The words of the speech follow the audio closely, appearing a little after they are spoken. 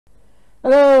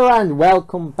Hello and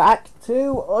welcome back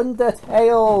to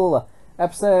Undertale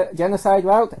Genocide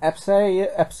Route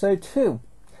episode 2.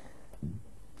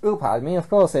 Oh, pardon me, of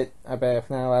course I birth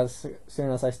now as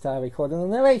soon as I start recording the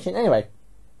narration. Anyway,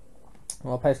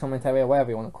 or post commentary or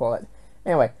whatever you want to call it.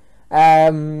 Anyway,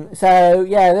 so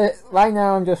yeah, right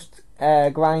now I'm just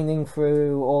grinding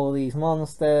through all these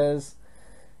monsters,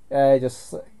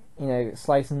 just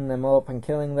slicing them up and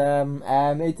killing them.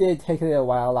 It did take a little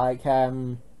while, like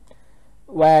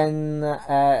when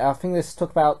I think this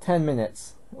took about 10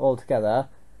 minutes altogether,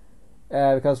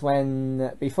 because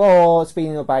when before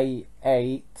speeding up by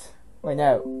 8,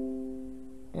 I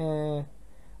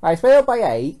sped up by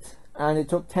 8 and it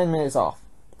took 10 minutes off.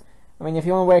 I mean, if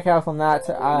you want to work out from that,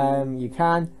 you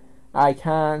can. I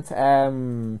can't.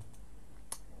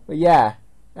 But yeah.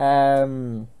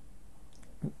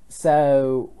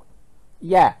 So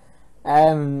yeah.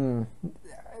 I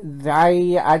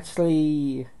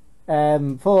actually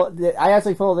thought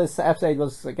this episode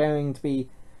was going to be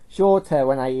shorter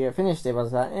when I finished it. I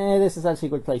was like, this is actually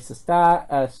a good place to stop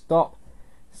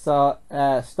for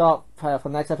the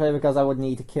next episode, because I would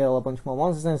need to kill a bunch more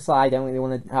monsters inside. I don't really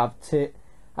want to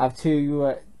have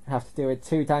to do it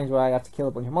 2 times where I have to kill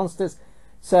a bunch of monsters.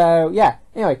 So yeah,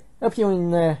 anyway, hope you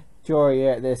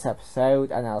enjoy this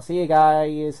episode, and I'll see you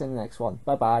guys in the next one.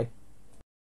 Bye bye.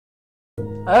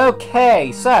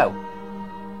 Okay, so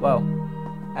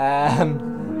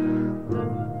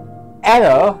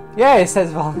hello. Yeah, it says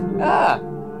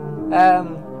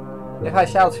if I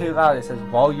shout too loud, it says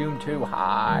volume too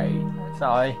high.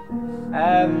 Sorry.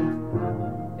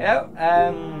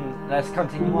 Let's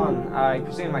continue on. I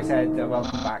presume I said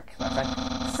welcome back.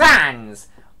 Sans!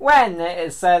 When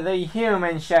is the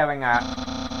human showing up?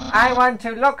 I want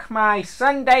to look my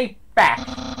Sunday best.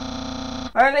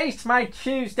 Or at least my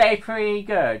Tuesday pretty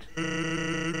good.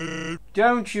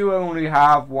 Don't you only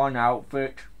have one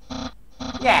outfit?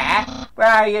 Yeah,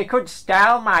 well, you could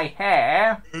style my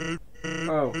hair.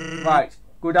 Oh, right.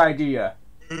 Good idea.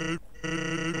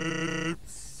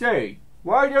 Say,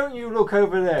 why don't you look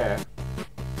over there?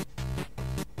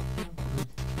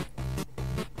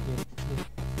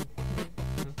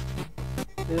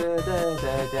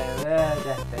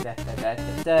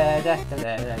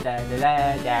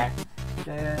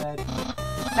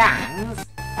 Sans?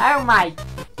 Oh my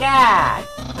god!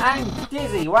 I'm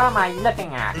dizzy, what am I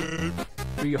looking at?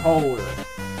 Behold.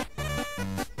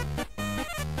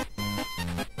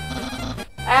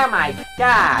 Oh my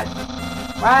god!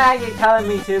 Why are you telling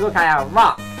me to look at a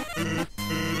rock?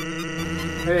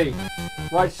 Hey,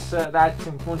 what's that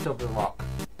in front of the rock?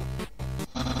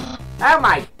 Oh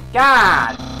my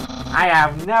god! I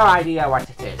have no idea what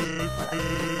it is.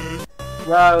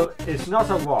 Well, it's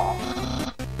not a rock.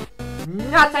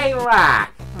 Not a rock!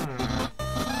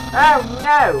 Oh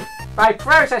no! By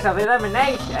process of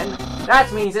elimination,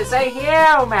 that means it's a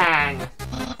human!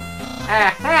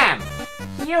 Ahem!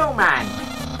 Human!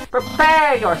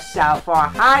 Prepare yourself for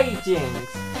hijinks!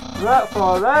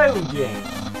 For loading!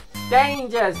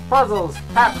 Dangers, puzzles,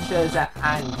 captures,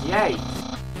 and yates!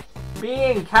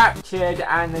 Being captured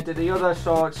and the other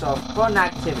sorts of fun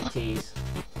activities.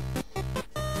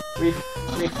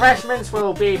 Refreshments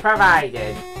will be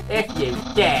provided, if you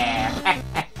dare!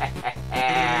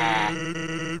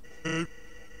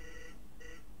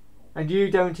 And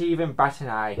you don't even bat an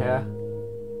eye, huh?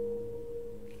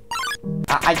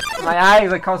 My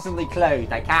eyes are constantly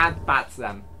closed, I can't bat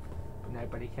them.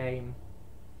 Nobody came.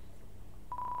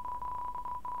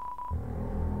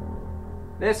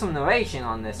 There's some narration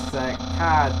on this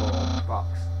cardboard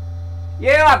box.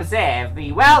 You observe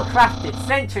the well-crafted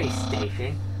sentry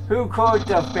station. Who could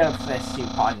have built this, you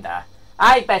ponder?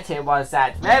 I bet it was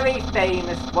that very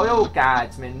famous royal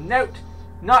guardsman. Note,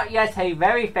 not yet a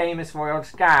very famous royal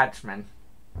guardsman.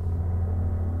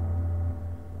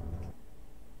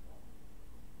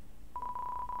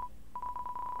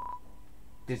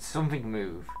 Did something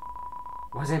move?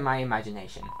 Was it my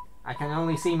imagination? I can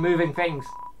only see moving things.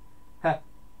 Huh.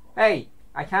 Hey,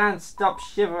 I can't stop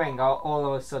shivering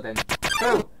all of a sudden.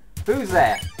 Who's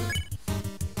there?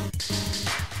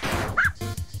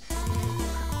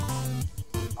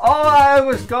 Oh, I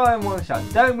almost got in one shot.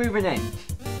 Don't move an inch.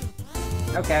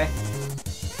 Okay.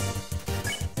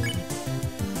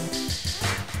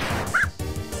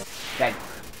 Dead.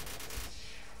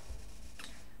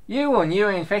 You won. You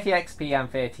in 30 XP and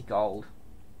 30 gold.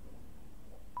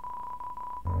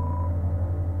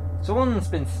 Someone's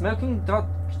been smoking dog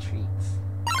treats.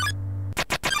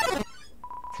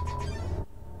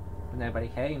 But nobody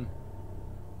came.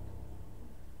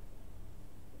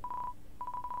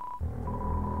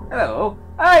 Hello,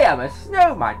 I am a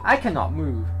snowman. I cannot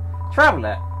move.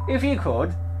 Traveller, if you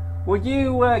could, would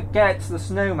you get the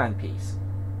snowman piece?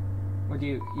 Would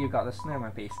you got the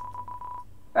snowman piece?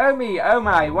 Oh me, oh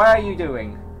my, what are you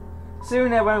doing?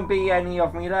 Soon there won't be any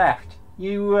of me left.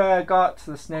 You got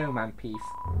the snowman piece.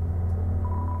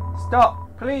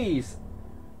 Stop, please.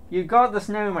 You got the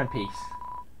snowman piece.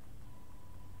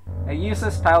 A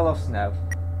useless pile of snow.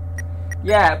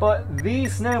 Yeah, but the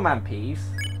snowman piece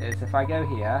is, if I go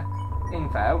here,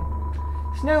 info,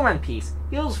 snowman piece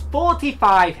heals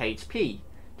 45 HP.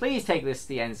 Please take this to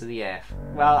the ends of the earth.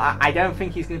 Well, I don't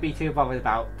think he's going to be too bothered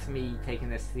about me taking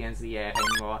this to the ends of the earth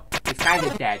anymore. He's kind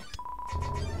of dead.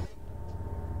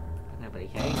 Nobody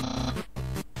came.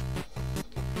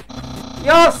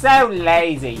 You're so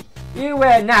lazy. You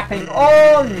were napping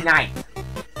all night.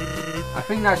 I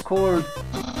think that's called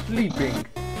sleeping.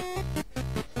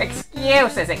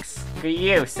 Excuses,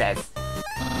 excuses.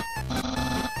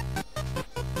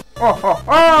 Oh ho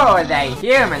ho, the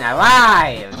human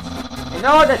arrives! In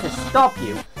order to stop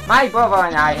you, my brother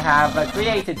and I have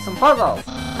created some puzzles.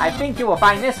 I think you will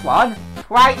find this one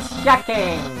quite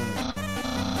shocking.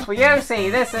 For you see,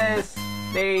 this is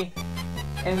the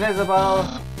invisible...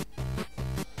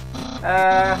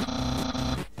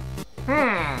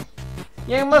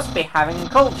 You must be having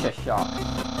culture shock.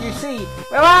 You see,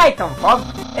 where I come from,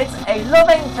 it's a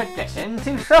loving tradition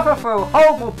to suffer through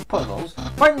horrible puzzles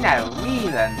for no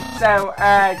reason. So,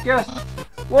 just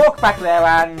walk back there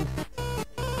and...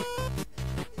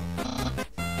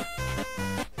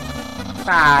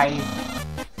 Bye.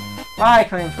 Why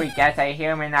couldn't we get a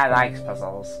human that likes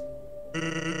puzzles?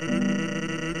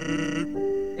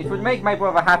 It would make my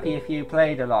brother happy if you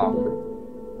played along.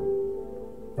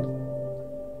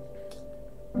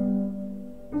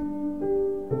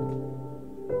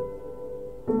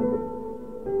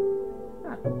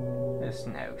 There's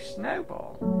no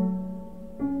snowball.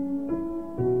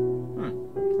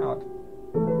 Odd.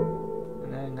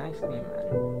 No nice cream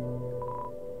man.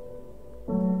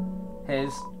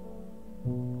 Hers.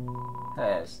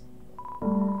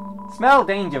 Smell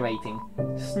danger rating.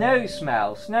 Snow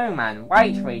smell. Snowman.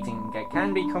 White rating.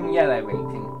 Can become yellow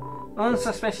rating.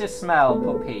 Unsuspicious smell.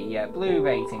 Puppy. Blue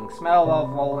rating. Smell of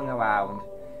rolling around.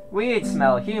 Weird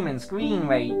smell. Humans. Green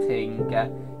rating.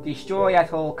 Destroy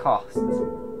at all costs.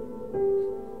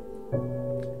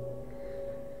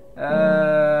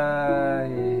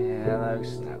 Yellow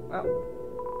snow. Oh.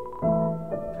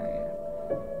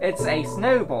 It's a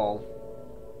snowball.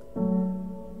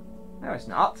 No, it's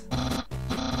not.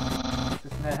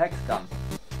 There's no hexagon.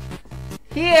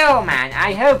 Human,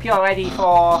 I hope you're ready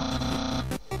for...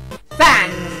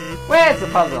 Sans! Where's the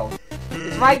puzzle?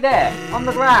 It's right there, on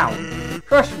the ground.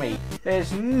 Trust me,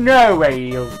 there's no way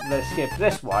you'll skip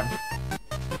this one.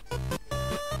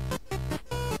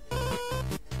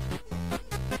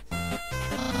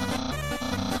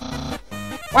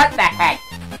 What the heck?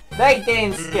 They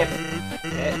didn't skip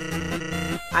it.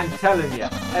 I'm telling you,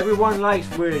 everyone likes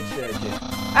word searches.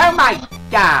 Oh my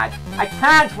god! I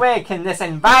can't work in this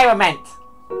environment!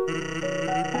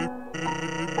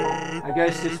 I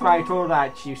guess despite all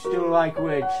that, you still like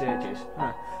word searches.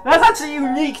 Huh. That's actually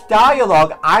unique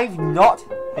dialogue I've not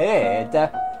heard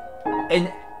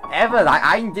in ever. Like,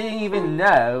 I didn't even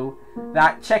know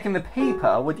that checking the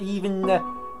paper would even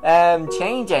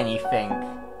change anything.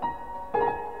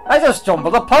 I just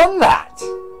stumbled upon that!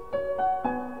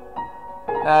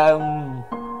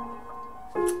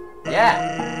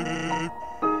 Yeah.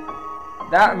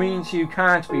 That means you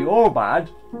can't be all bad.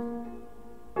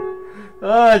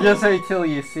 Just wait till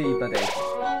you see, buddy.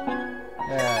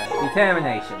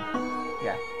 Determination.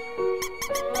 Yeah.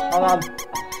 Hold on.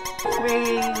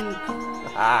 Sweet!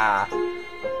 Ah.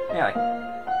 Anyway.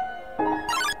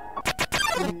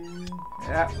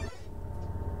 Yeah.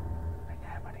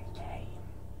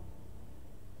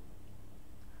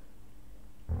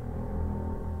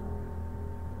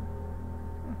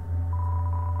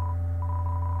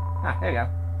 Ah, there we go.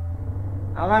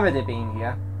 I remembered it being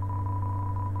here.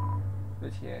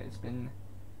 But yeah, it's been...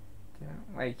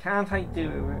 Wait, can't I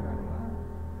do it?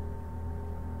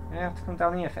 I have to come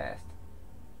down here first.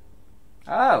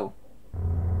 Oh!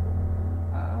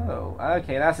 Oh,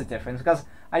 okay, that's a difference. Because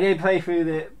I did play through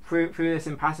this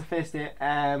in pacifist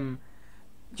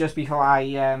just before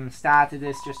I started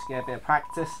this, just to get a bit of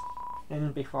practice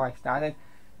in before I started.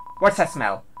 What's that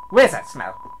smell? Where's that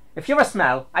smell? If you're a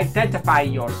smell, identify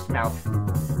your smell.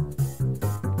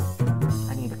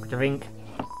 I need a drink.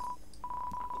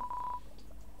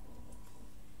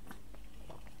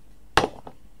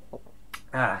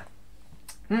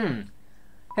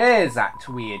 Here's that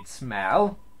weird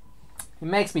smell. It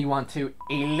makes me want to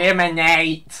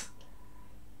eliminate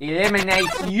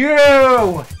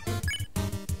you!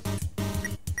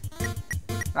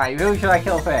 Right, who should I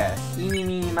kill first? Eeny,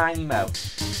 meeny, miny, mo.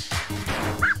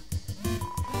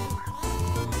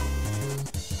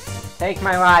 Take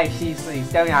my life,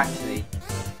 please. Don't actually.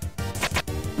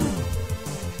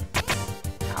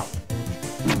 Ow.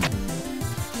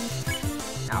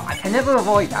 Ow, I can never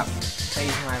avoid that.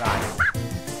 Saving my life.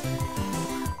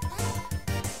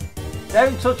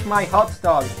 Don't touch my hot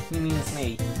dog. He means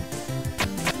me.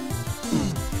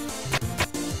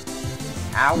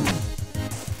 Ow.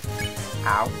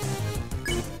 Ow.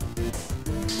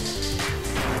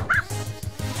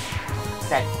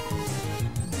 Dead.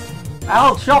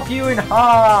 I'll chop you in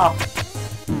half!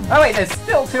 Oh wait, there's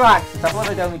still 2 axes. I thought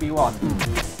there'd only be 1.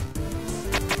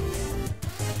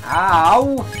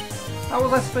 Ow! How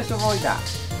was I supposed to avoid that?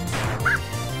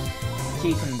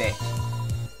 Cheating bitch.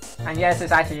 And yes,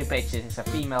 it's actually a bitch. It's a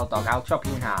female dog. I'll chop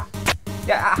you in half.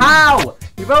 Yeah, how?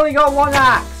 You've only got 1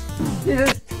 axe!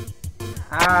 This is...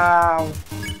 Ow.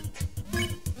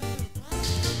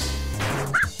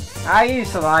 I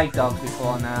used to like dogs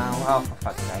before now. Oh, for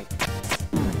fuck's sake.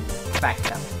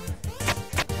 Back up.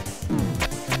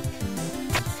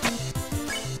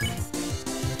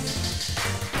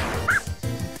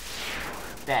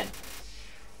 Dead.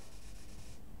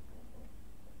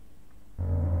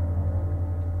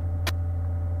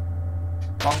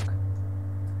 Bonk.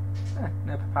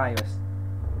 No papyrus.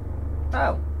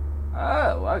 Oh.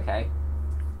 Oh, okay.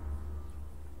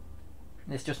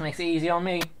 This just makes it easy on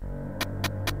me.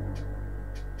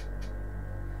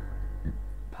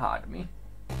 Pardon me.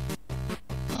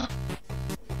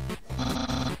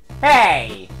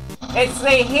 Hey! It's the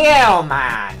heel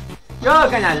man! You're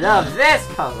gonna love this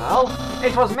puzzle!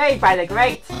 It was made by the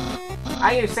great...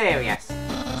 Are you serious?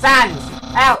 Sans!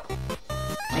 Help!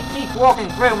 I keep walking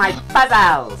through my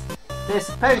puzzles! They're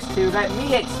supposed to let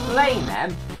me explain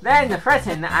them, then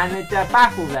threaten and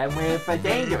baffle them with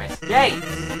dangerous japes.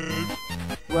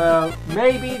 Well,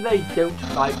 maybe they don't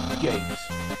like japes.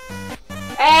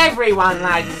 Everyone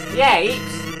likes japes!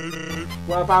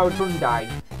 What about Hyundai?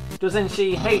 Doesn't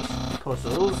she hate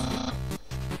puzzles?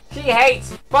 She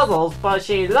hates puzzles, but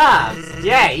she loves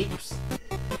japes!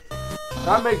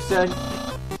 That makes sense.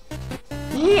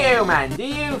 Human, do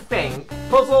you think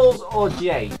puzzles or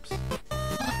japes?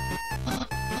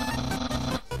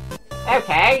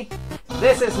 Okay,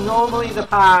 this is normally the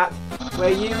part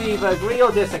where you either agree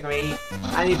or disagree,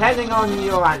 and depending on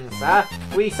your answer,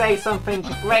 we say something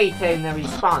great in the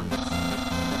response.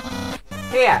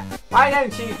 Here, why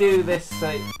don't you do this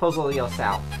puzzle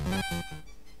yourself?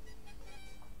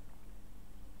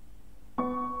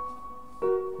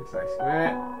 Looks like screw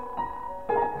it.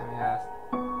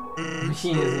 The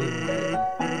machine isn't even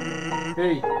working.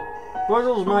 Hey,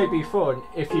 puzzles might be fun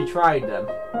if you tried them.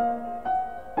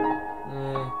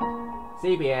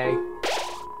 CBA.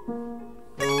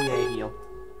 Oh yeah, heal.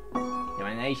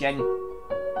 Domination.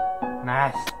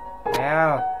 Mass.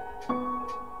 Hell.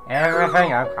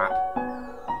 Everything. Oh crap.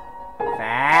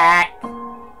 Fact.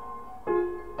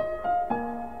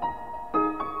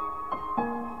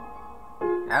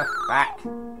 Oh fuck.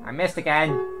 I missed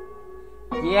again.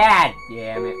 Yeah,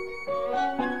 damn it.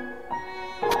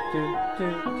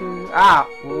 Ah.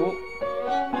 Ooh.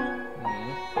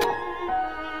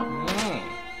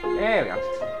 There we go.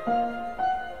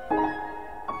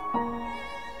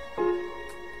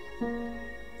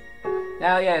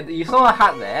 Now, yeah, you saw a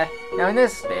hat there. Now, in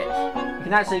this bit, you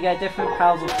can actually get different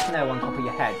piles of snow on top of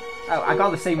your head. Oh, I got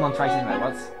the same one twice in there.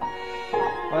 What's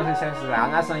the chances of that?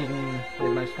 And that's not even the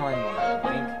most common one, I don't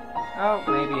think. Oh,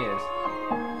 maybe it is.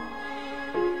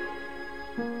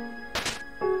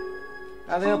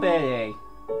 A little bitty.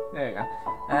 There we go.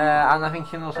 And I think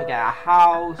you can also get a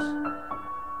house.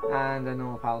 And a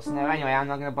normal pile of snow. Anyway, I'm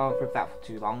not going to bother with that for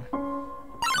too long.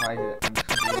 Why is it? I'm just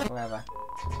going to do it forever.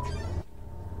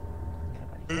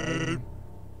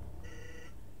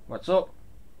 What's up?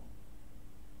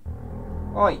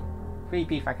 Oi!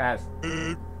 3P fuckers.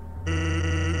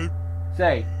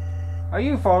 Say, are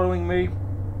you following me?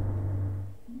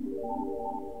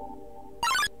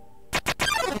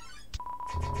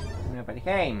 Nobody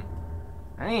came.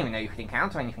 I didn't even know you could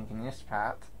encounter anything in this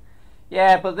part.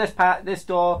 Yeah, but this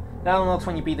door, that unlocks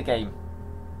when you beat the game.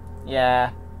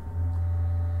 Yeah.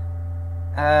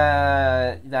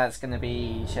 That's gonna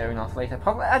be showing off later.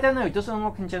 Probably, I don't know, does it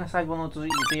unlock in Genocide 1 or do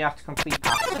you have to complete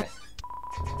Pacifist?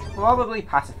 Probably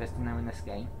Pacifist to know in this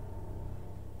game.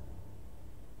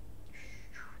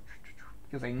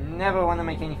 Because they never want to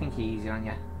make anything easy on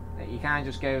you. You can't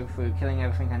just go through killing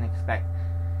everything and expect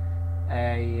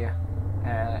any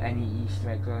Easter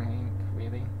eggs or anything,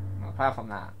 really. Well, apart from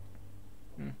that.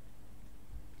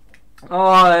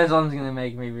 Oh, this one's gonna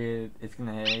make me weird. It's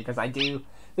gonna hurt me because I do.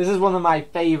 This is one of my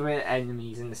favourite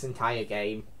enemies in this entire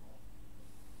game.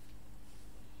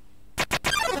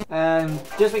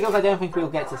 Just because I don't think we'll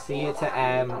get to see it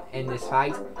in this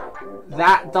fight.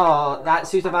 That dog, that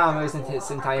suit of armour isn't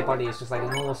its entire body, it's just like a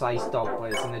normal sized dog,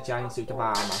 but it's in a giant suit of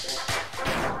armour.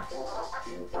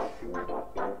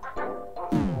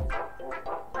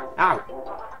 Ow!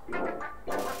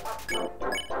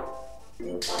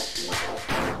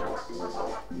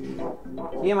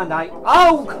 Here man die.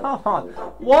 Oh come on!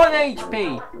 1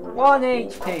 HP! 1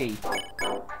 HP!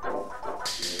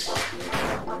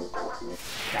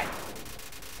 Okay.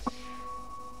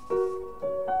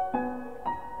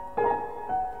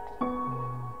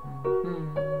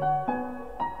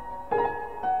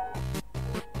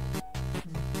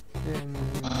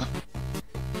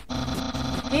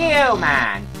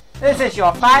 Human! This is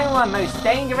your final and most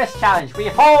dangerous challenge.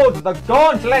 Behold the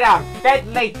Gauntlet of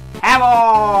Deadly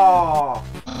Terror!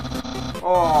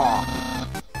 Oh.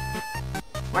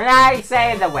 When I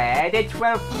say the word, it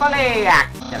will fully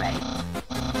activate.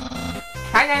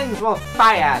 Cannons will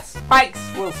fire, spikes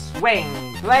will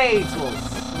swing, blades will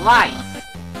slice.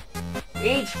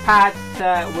 Each part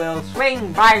will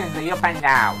swing violently up and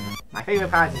down. My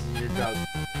favourite part is the dog.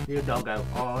 Your doggo.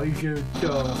 Oh, your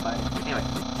dog. Anyway.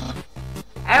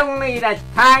 Only the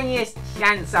tiniest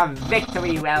chance of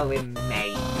victory will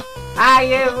remain. Are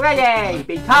you ready?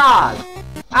 Because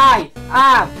I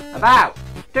am about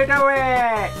to do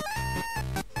it!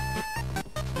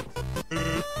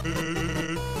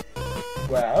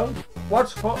 Well,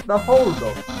 what's the hold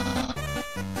up?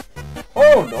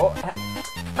 Hold up?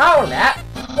 Hold up?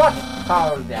 What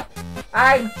hold up?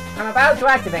 I'm about to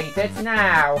activate it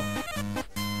now.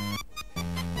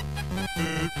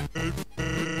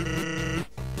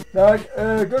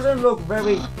 That doesn't look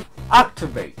very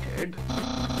activated.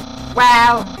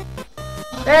 Well,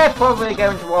 they're probably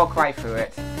going to walk right through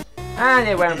it. And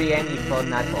it won't be any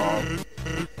fun at all.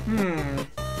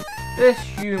 This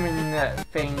human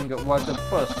thing was a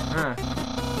bust, huh?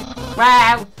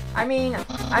 Well, I mean,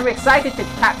 I'm excited to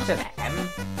capture them.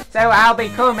 So I'll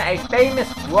become a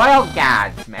famous royal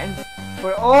guardsman.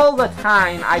 For all the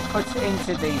time I put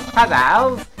into these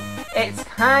puzzles, it's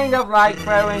kind of like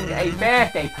throwing a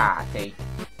birthday party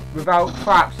without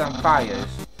traps and fires.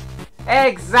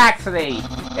 Exactly!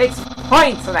 It's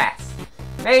pointless!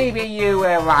 Maybe you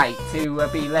were right to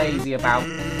be lazy about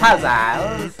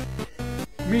puzzles.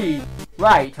 Me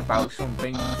right about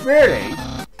something? Really?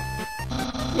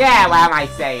 Yeah, what am I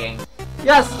saying?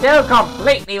 You're still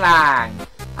completely wrong!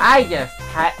 I just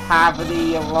have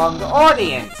the wrong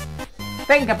audience.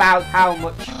 Think about how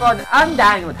much fun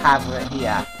Undyne would have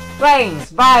here. Brains,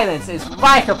 violence is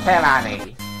right up her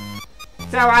alley.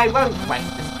 So I won't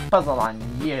waste this puzzle on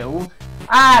you.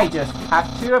 I just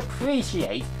have to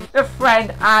appreciate the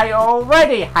friend I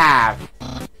already have.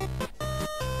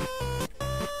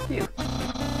 Phew.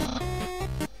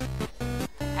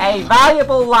 A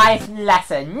valuable life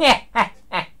lesson.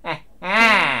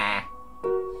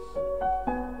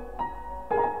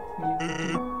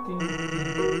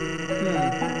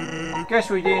 Guess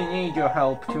we didn't need your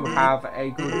help to have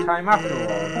a good time after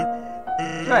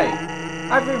all. Say,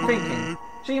 I've been thinking,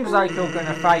 seems like you're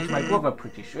gonna fight my brother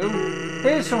pretty soon.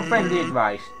 Here's some friendly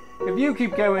advice. If you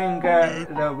keep going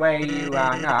the way you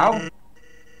are now,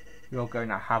 you're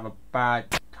gonna have a bad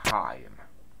time.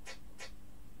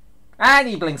 And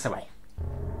he blinks away.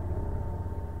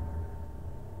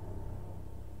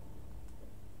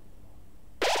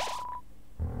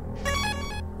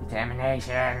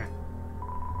 Determination.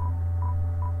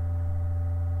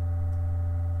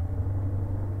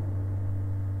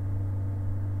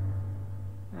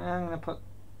 I'm gonna put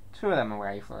 2 of them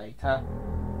away for later.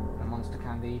 The monster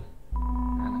candy.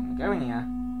 And I'm gonna go in here.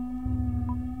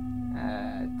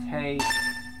 Take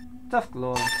tough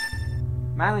gloves,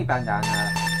 manly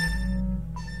bandana,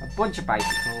 a bunch of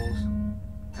bicycles,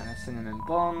 and a cinnamon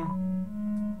bun.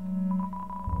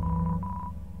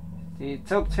 It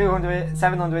took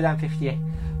 750.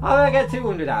 How do I get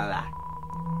 200 out of that?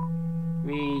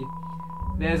 Read.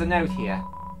 There's a note here.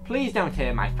 Please don't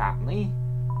hurt my family.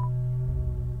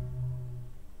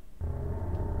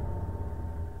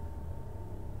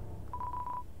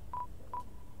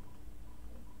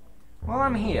 While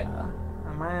I'm here,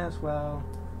 I might as well...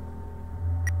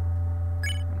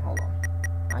 Hold on.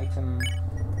 Item...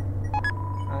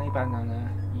 Honey banana,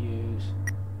 use...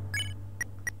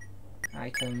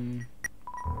 Item...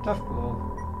 Tough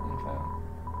glove, info...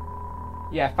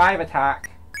 Yeah, 5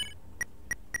 attack.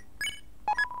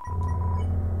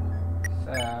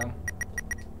 So...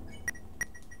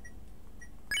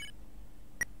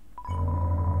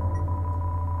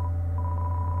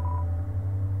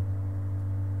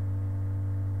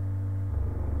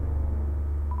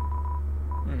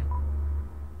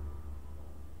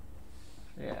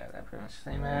 pretty much the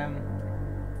same.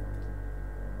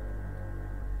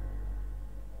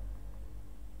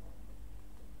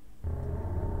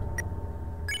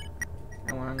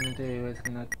 And what I'm going to do is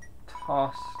going to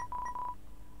toss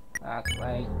that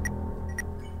way.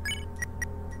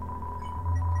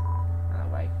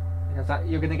 That way. Because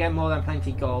you're going to get more than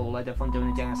plenty gold from doing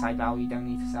the genocide battle. You don't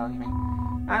need to sell anything.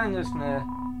 And I'm just going to...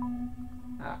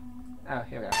 Oh,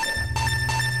 here we go.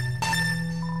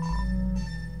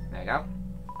 There we go.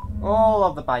 All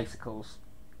of the bicycles.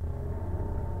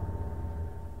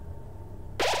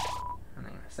 And I'm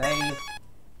going to save.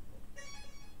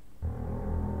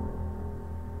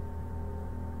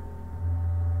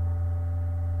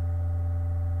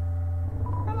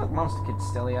 Oh look, Monster Kid's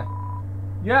still here.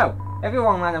 Yo!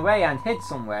 Everyone ran away and hid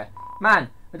somewhere. Man,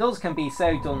 adults can be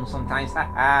so dumb sometimes.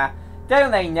 Haha.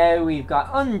 Don't they know we've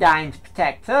got Undyne to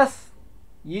protect us?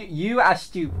 You are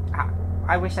stupid.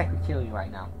 I wish I could kill you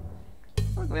right now.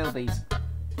 Look, Wilbies.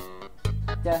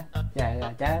 Da da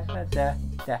da da da da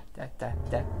da da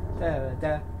da da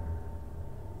da.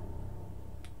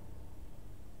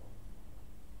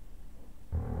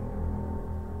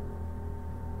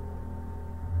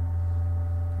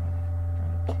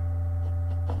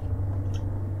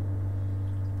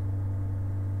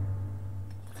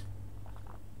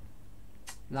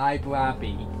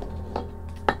 Library.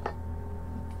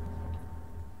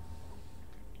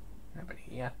 Nobody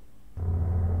here.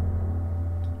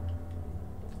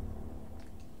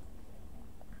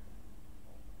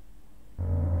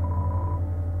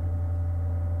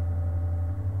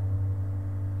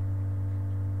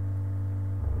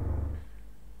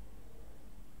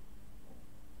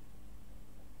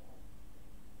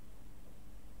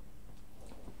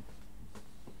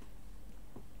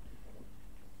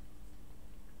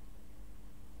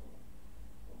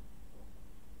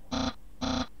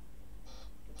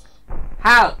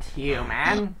 Halt,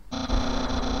 human!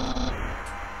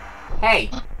 Hey,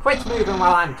 quit moving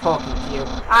while I'm talking to you.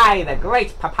 I, the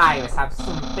great Papyrus, have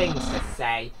some things to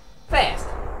say. First,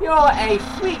 you're a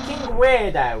freaking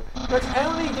weirdo. Not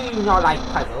only do you not like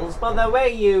puzzles, but the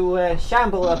way you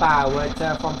shamble about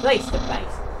from place to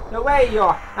place. The way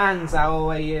your hands are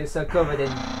always covered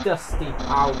in dusty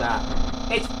powder.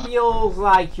 It feels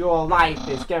like your life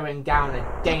is going down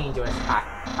a dangerous path.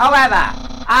 However,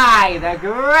 I, the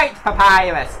great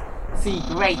Papyrus, see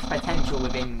great potential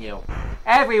within you.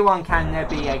 Everyone can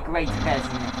be a great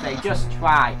person if they just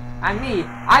try. And me,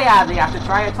 I hardly have to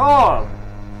try at all.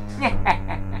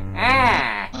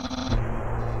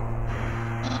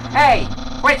 Hey,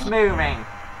 quit moving.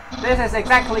 This is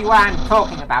exactly what I'm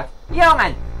talking about.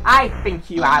 Human, I think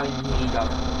you are in need of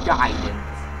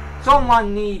guidance.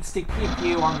 Someone needs to keep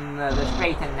you on the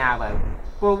straight and narrow.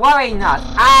 But worry not,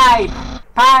 I,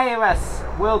 Papyrus,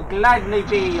 will gladly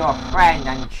be your friend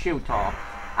and tutor.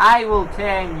 I will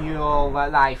turn your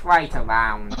life right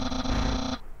around.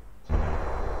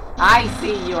 I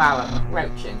see you are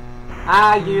approaching.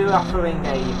 Are you offering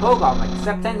a hug of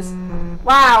acceptance?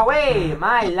 Wowee!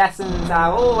 My lessons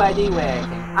are already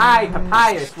working. I,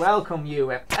 Papyrus, welcome you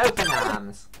with open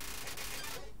arms.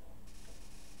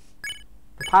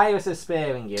 Papyrus is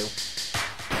sparing you.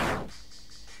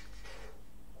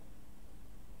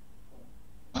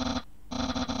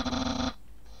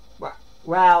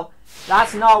 Well,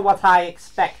 that's not what I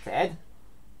expected.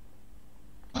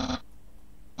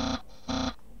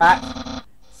 But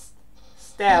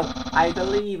still, I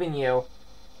believe in you.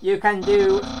 You can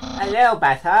do a little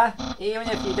better, even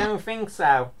if you don't think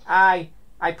so. I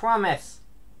promise.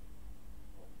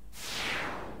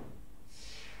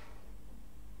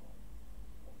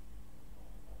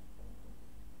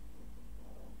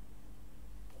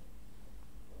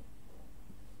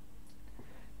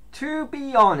 To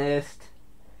be honest,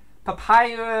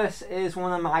 Papyrus is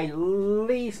one of my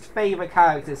least favourite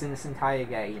characters in this entire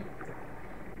game.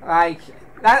 Like,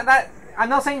 I'm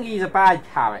not saying he's a bad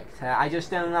character, I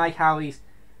just don't like how he's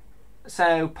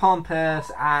so pompous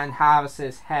and has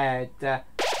his head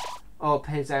up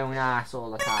his own ass all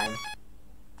the time.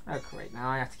 Oh great, now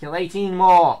I have to kill 18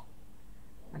 more!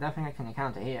 I don't think I can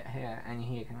encounter here,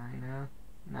 can I? No?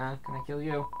 No? Can I kill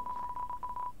you?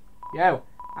 Yo!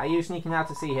 Are you sneaking out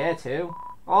to see her too?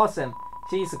 Awesome!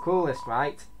 She's the coolest,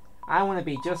 right? I want to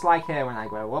be just like her when I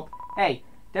grow up. Hey,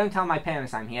 don't tell my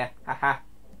parents I'm here. Haha.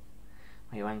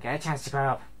 Well, you won't get a chance to grow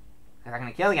up. Because I'm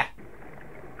going to kill you.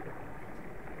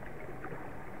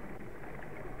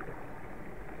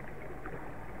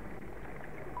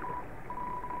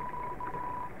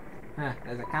 Huh,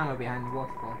 there's a camera behind the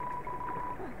waterfall.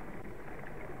 Huh.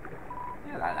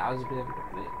 Yeah, that was a bit of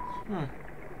a...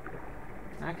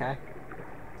 Okay.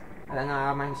 I don't know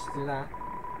how I managed to do that.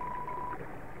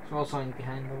 Throw something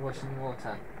behind the rushing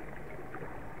water.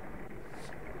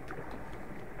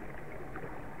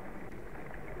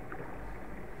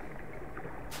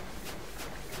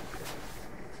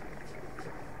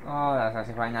 Oh, that's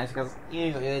actually quite nice because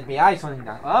usually there'd be ice running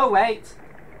down. Oh, wait!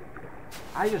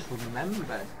 I just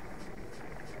remembered.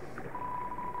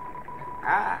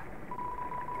 Ah!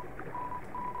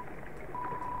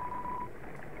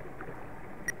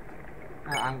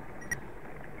 I'm...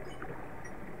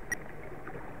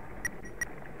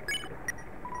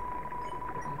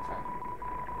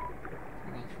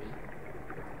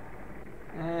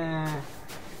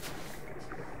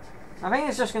 I think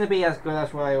it's just going to be as good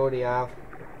as what I already have.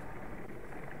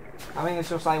 I think it's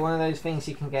just like one of those things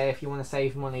you can get if you want to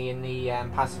save money in the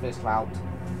pacifist route.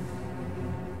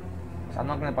 So I'm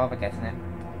not going to bother getting it.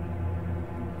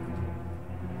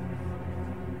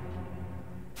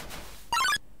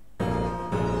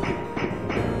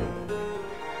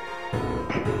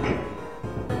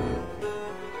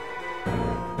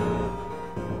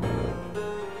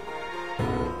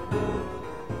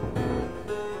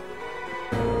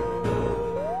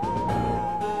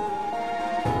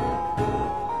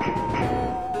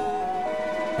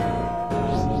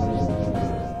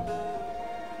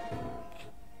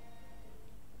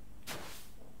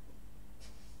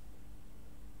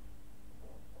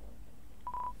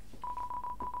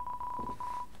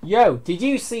 Yo, did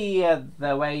you see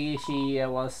the way she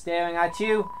was staring at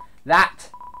you? That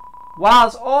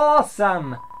was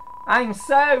awesome! I'm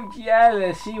so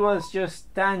jealous. She was just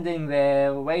standing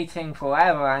there waiting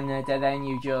forever and then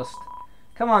you just...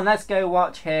 Come on, let's go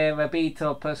watch her beat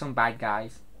up some bad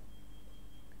guys.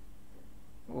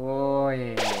 Oh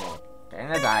yeah.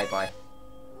 Gonna die, boy.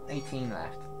 18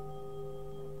 left.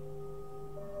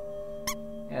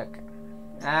 Okay.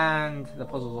 And the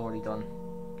puzzle's already done.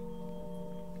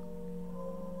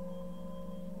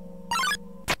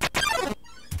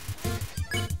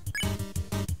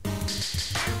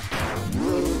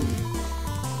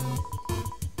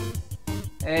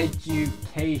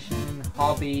 Education,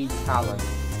 hobby, talent.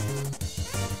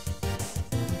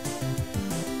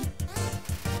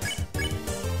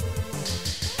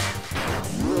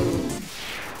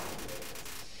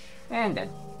 And then.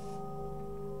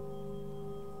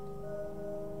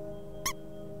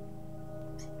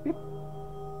 Beep.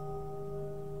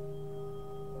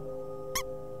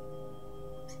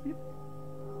 Beep.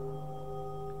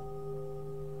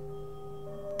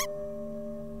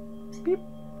 Beep.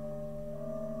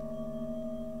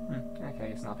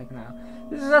 Okay, it's not picking up.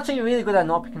 This is actually really good at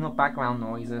not picking up background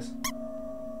noises.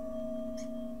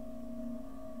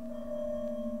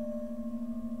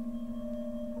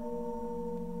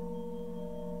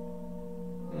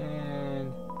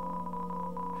 And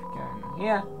going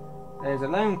here. There's a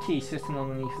lone key sitting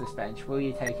underneath this bench. Will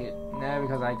you take it? No,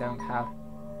 because I don't have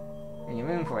any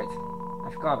room for it.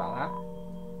 I forgot about that.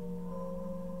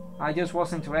 I just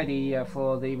wasn't ready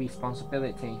for the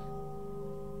responsibility.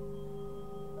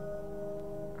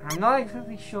 I'm not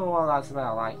exactly sure what that's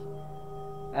about. Like,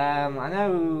 I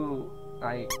know,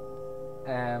 like,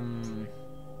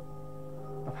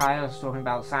 Papaya was talking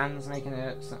about Sans making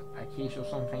a quiche or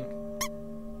something.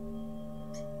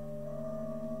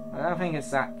 I don't think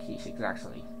it's that quiche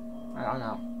exactly. I don't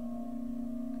know,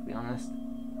 to be honest.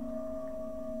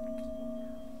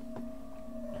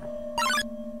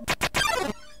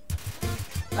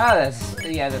 Oh,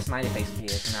 the smiley face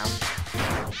appears now.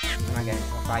 Am I getting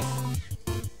into a fight?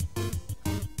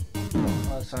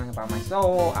 Something about my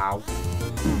soul. Ow.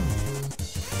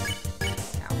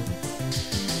 Ow.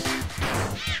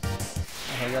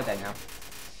 Okay, you're dead now.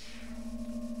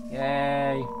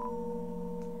 Yay.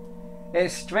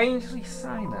 It's strangely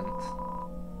silent.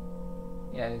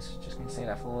 Yeah, it's just gonna say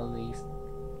that for all of these.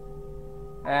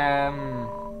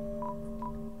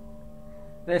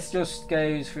 This just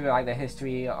goes through like the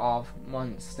history of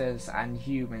monsters and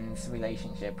humans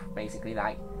relationship, basically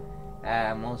like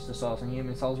monster souls and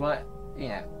human souls. But you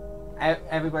know,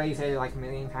 everybody's heard it like a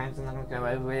million times, and I'm not gonna go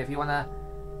over it. If you wanna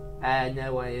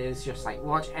know what it is, just like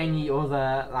watch any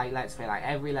other like Let's Play. Like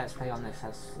every Let's Play on this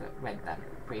has read them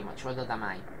pretty much, other than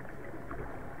mine.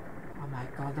 Oh my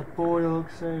god, the boy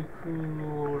looks so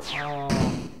cool. Oh.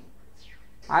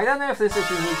 I don't know if this is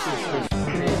unique to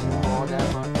this order,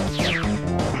 but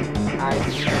I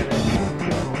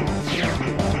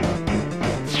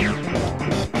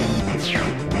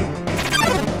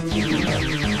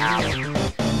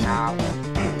Ow.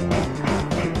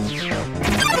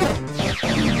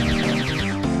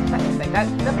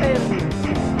 That's the best.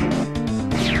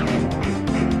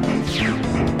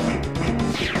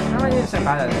 How am I doing so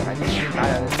bad at this? I just do bad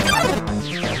at this.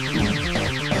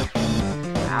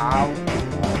 Ow.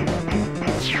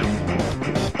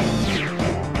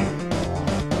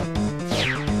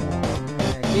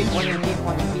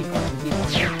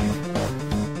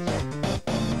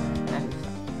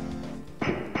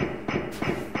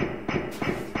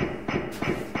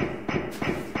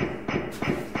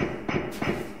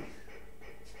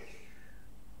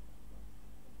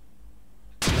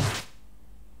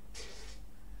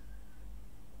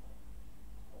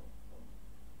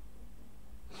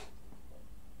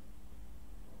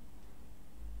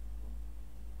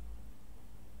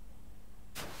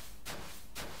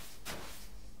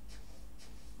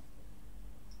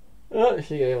 Oh,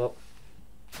 she gave up.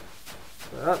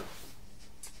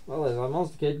 Well, there's our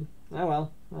monster kid. Oh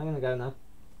well, I'm gonna go now.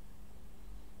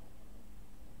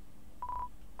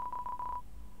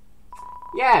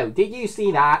 Yo, did you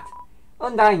see that?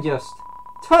 Undyne just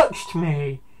touched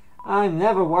me. I'm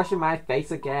never washing my face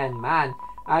again, man.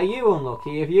 Are you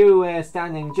unlucky if you were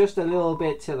standing just a little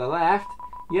bit to the left?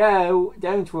 Yo,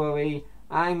 don't worry.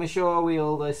 I'm sure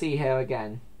we'll see her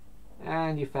again.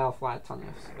 And you fell flat on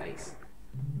your face.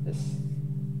 This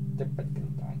stupid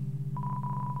Undyne.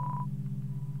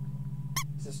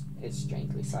 It's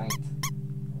strangely silent.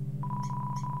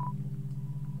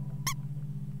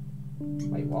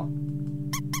 Wait, what?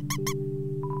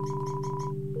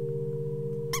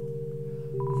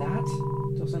 That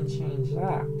doesn't change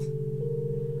that.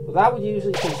 Well, that would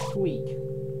usually say squeak.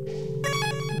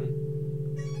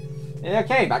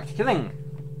 Okay, back to killing,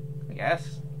 I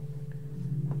guess.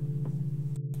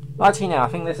 Actually, no, I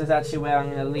think this is actually where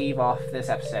I'm going to leave off this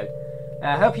episode.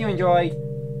 I hope you enjoyed.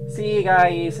 See you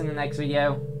guys in the next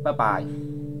video. Bye-bye.